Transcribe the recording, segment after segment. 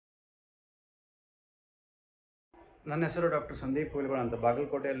ನನ್ನ ಹೆಸರು ಡಾಕ್ಟರ್ ಸಂದೀಪ್ ಹುಯಿಲ್ಗೋಳ್ ಅಂತ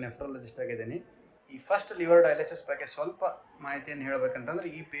ಬಾಗಲಕೋಟೆಯಲ್ಲಿ ನೆಫ್ರಾಲಜಿಸ್ಟ್ ಆಗಿದ್ದೀನಿ. ಈ ಫಸ್ಟ್ ಲಿವರ್ ಡಯಾಲಿಸಿಸ್ ಬಗ್ಗೆ ಸ್ವಲ್ಪ ಮಾಹಿತಿಯನ್ನು ಹೇಳಬೇಕಂತಂದ್ರೆ,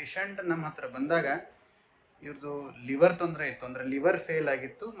 ಈ ಪೇಷಂಟ್ ನಮ್ಮ ಹತ್ರ ಬಂದಾಗ ಇವ್ರದ್ದು ಲಿವರ್ ತೊಂದರೆ ಇತ್ತು, ಅಂದರೆ ಲಿವರ್ ಫೇಲ್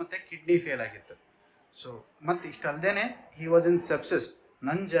ಆಗಿತ್ತು ಮತ್ತು ಕಿಡ್ನಿ ಫೇಲ್ ಆಗಿತ್ತು. ಸೊ ಮತ್ತು ಇಷ್ಟಲ್ದೇ ಹಿ ವಾಸ್ ಇನ್ ಸೆಪ್ಸಿಸ್,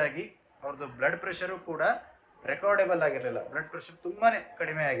 ನಂಜಾಗಿ ಅವ್ರದ್ದು ಬ್ಲಡ್ ಪ್ರೆಷರು ಕೂಡ ರೆಕಾರ್ಡೆಬಲ್ ಆಗಿರಲಿಲ್ಲ, ಬ್ಲಡ್ ಪ್ರೆಷರ್ ತುಂಬಾ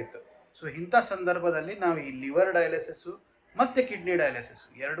ಕಡಿಮೆ ಆಗಿತ್ತು. ಸೊ ಇಂಥ ಸಂದರ್ಭದಲ್ಲಿ ನಾವು ಈ ಲಿವರ್ ಡಯಾಲಿಸಿಸ್ಸು ಮತ್ತು ಕಿಡ್ನಿ ಡಯಾಲಿಸಿಸ್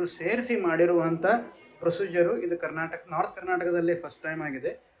ಎರಡು ಸೇರಿಸಿ ಮಾಡಿರುವಂಥ ಪ್ರೊಸೀಜರು ಇದು ನಾರ್ತ್ ಕರ್ನಾಟಕದಲ್ಲಿ ಫಸ್ಟ್ ಟೈಮ್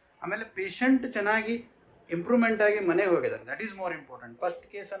ಆಗಿದೆ. ಆಮೇಲೆ ಪೇಷಂಟ್ ಚೆನ್ನಾಗಿ ಇಂಪ್ರೂವ್ಮೆಂಟ್ ಆಗಿ ಮನೆಗೆ ಹೋಗಿದ್ದಾರೆ, that is more important. First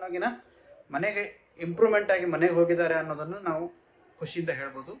case ಅನ್ನೋಗಿನ ಮನೆಗೆ ಇಂಪ್ರೂವ್ಮೆಂಟ್ ಆಗಿ ಮನೆಗೆ ಹೋಗಿದ್ದಾರೆ ಅನ್ನೋದನ್ನು ನಾವು ಖುಷಿಯಿಂದ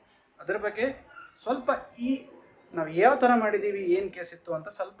ಹೇಳ್ಬೋದು. ಅದರ ಬಗ್ಗೆ ಸ್ವಲ್ಪ ನಾವು ಯಾವ ಥರ ಮಾಡಿದ್ದೀವಿ, ಏನು ಕೇಸ್ ಇತ್ತು ಅಂತ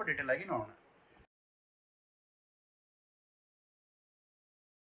ಸ್ವಲ್ಪ ಡೀಟೇಲ್ ಆಗಿ ನೋಡೋಣ.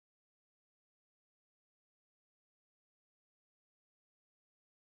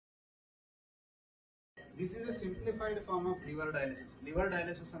 This is a simplified form of liver dialysis. Liver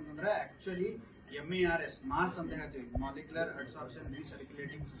dialysis ಅಂತಂದ್ರೆ ಆಕ್ಚುಲಿ MERS, ಮಾರ್ಸ್ ಅಂತ ಹೇಳ್ತೀವಿ, ಮಾಲಿಕ್ಯುಲರ್ ಅಡ್ಸಾರ್ಪ್ಷನ್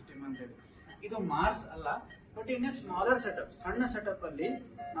ರೀಸರ್ಕ್ಯುಲೇಟಿಂಗ್ ಸಿಸ್ಟಮ್ ಅಂತ ಹೇಳಿ. ಇದು ಮಾರ್ಸ್ ಅಲ್ಲ, but in a smaller setup, ಸಣ್ಣ ಸೆಟಪ್ ಅಲ್ಲಿ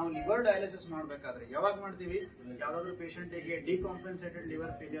ನಾವು ಲಿವರ್ ಡಯಾಲಿಸಿಸ್ ಮಾಡಬೇಕಾದ್ರೆ ಯಾವಾಗ ಮಾಡ್ತೀವಿ, ಯಾವ್ದಾದ್ರು ಪೇಷಂಟಿಗೆ ಡಿಕಾಂಪೆನ್ಸೇಟೆಡ್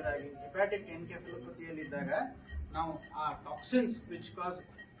ಲಿವರ್ ಫೇಲಿಯರ್ ಆಗಿ ಹೆಪಾಟಿಕ್ ಎನ್ಕೆಫಲೋಪತಿಯಲ್ಲಿ ಇದ್ದಾಗ ನಾವು ಆ ಟಾಕ್ಸಿನ್ಸ್ ವಿಚ್ ಕಾಸ್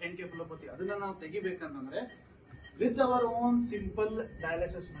ಎನ್ಕೆಫಲೋಪತಿ ಅದನ್ನ ನಾವು ತೆಗಿಬೇಕಂತಂದ್ರೆ with our own simple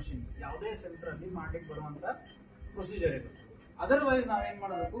dialysis machines, ಯಾವುದೇ ಸೆಂಟರ್ ಅಲ್ಲಿ ಮಾಡ್ಲಿಕ್ಕೆ ಬರುವಂತ ಪ್ರೊಸೀಜರ್ ಇದು. ಅದರ್ವೈಸ್ ನಾವೇನ್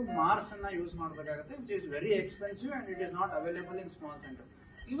ಮಾಡಬೇಕು, ಮಾರ್ಸ್ ಅನ್ನ ಯೂಸ್ ಮಾಡಬೇಕಾಗುತ್ತೆ, which is very expensive and it is not available in small centre.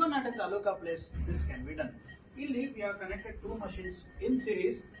 Even at A taluka place this can be done. ಇಲ್ಲಿ we have connected 2 machines in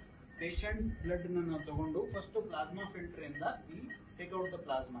series. Patient blood ನಾವು ತಗೊಂಡು first plasma filter ಇಂದ we take out the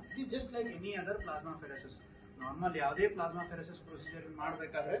plasma. It just like any other plasma ಫೆರೆಸಿಸ್. Normal ಯಾವುದೇ plasma ಫೆರೆಸಿಸ್ procedure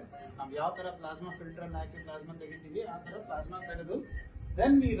ಮಾಡಬೇಕಾದ್ರೆ ನಾವು ಯಾವ ತರ plasma filter ಅನ್ನು ಹಾಕಿ ಪ್ಲಾಸ್ಮಾ ತೆಗಿತೀವಿ, ಆ ತರ ಪ್ಲಾಸ್ಮಾ ತೆಗೆದು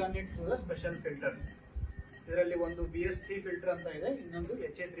then we run it through the special filter. ಇದರಲ್ಲಿ ಒಂದು BS3 ಫಿಲ್ಟರ್ ಅಂತ ಇದೆ, ಇನ್ನೊಂದು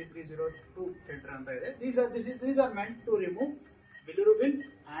HA3302 ಫಿಲ್ಟರ್ ಅಂತ ಇದೆ. These are meant to remove bilirubin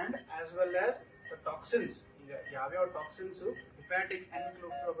and as well as the toxins. ಈಗ ಯಾವ್ಯಾವ ಟಾಕ್ಸಿನ್ಸ್ ಹೆಪಾಟಿಕ್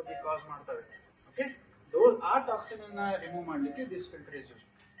ಎನ್ಕೆಫಲೋಪತಿ ಕಾಸ್ ಮಾಡ್ತವೆ, ಓಕೆ, ಆ ಟಾಕ್ಸಿನ್ ಅನ್ನ ರಿಮೂವ್ ಮಾಡಲಿಕ್ಕೆ this filter is used.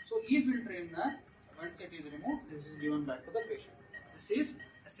 So ಈ ಫಿಲ್ಟರ್ ಇಂದ once it is removed, this is given back to the patient. This is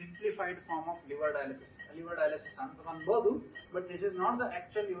a simplified form of liver dialysis. Liver dialysis anta anbodu, but this is not the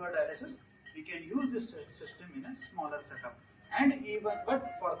actual liver dialysis. We can use this system in a smaller setup, and even but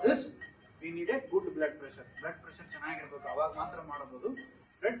for this we need a good blood pressure. Blood pressure ಚೆನ್ನಾಗಿರಬೇಕು, ಅವಾಗ ಮಾತ್ರ ಮಾಡಬಹುದು.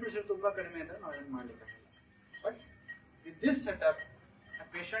 Blood pressure ತುಂಬಾ ಕಡಿಮೆ ಇದ್ರೆ ನಾವು ಏನು ಮಾಡಲಿಕ್ಕೆ ಆಗಲ್ಲ. But with this setup, a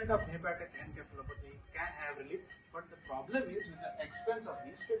patient of hepatic encephalopathy can have relief, but the problem is with the expense of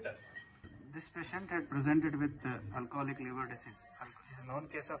these filters. This patient had presented with alcoholic liver disease. Is a known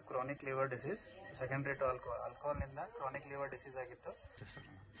case of chronic liver disease, secondary to alcohol ನಿಂದ chronic liver disease ಆಗಿತ್ತು.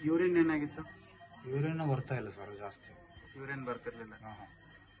 Urine ಏನಾಗಿತ್ತು? Urine ಬರ್ತಾ ಇಲ್ಲ sir, ಜಾಸ್ತಿ urine ಬರ್ತಿರ್ಲಿಲ್ಲ.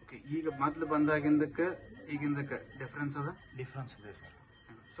 Okay, ಈಗ ಮೊದಲು ಬಂದಾಗಿಂದಕ್ಕೆ ಈಗಿಂದಕ್ಕೆ difference ಇದೆ ಸರ್.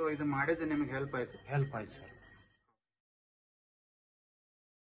 ಸೊ ಇದು ಮಾಡಿದ್ದು ನಿಮಗೆ ಹೆಲ್ಪ್ ಆಯ್ತು ಸರ್.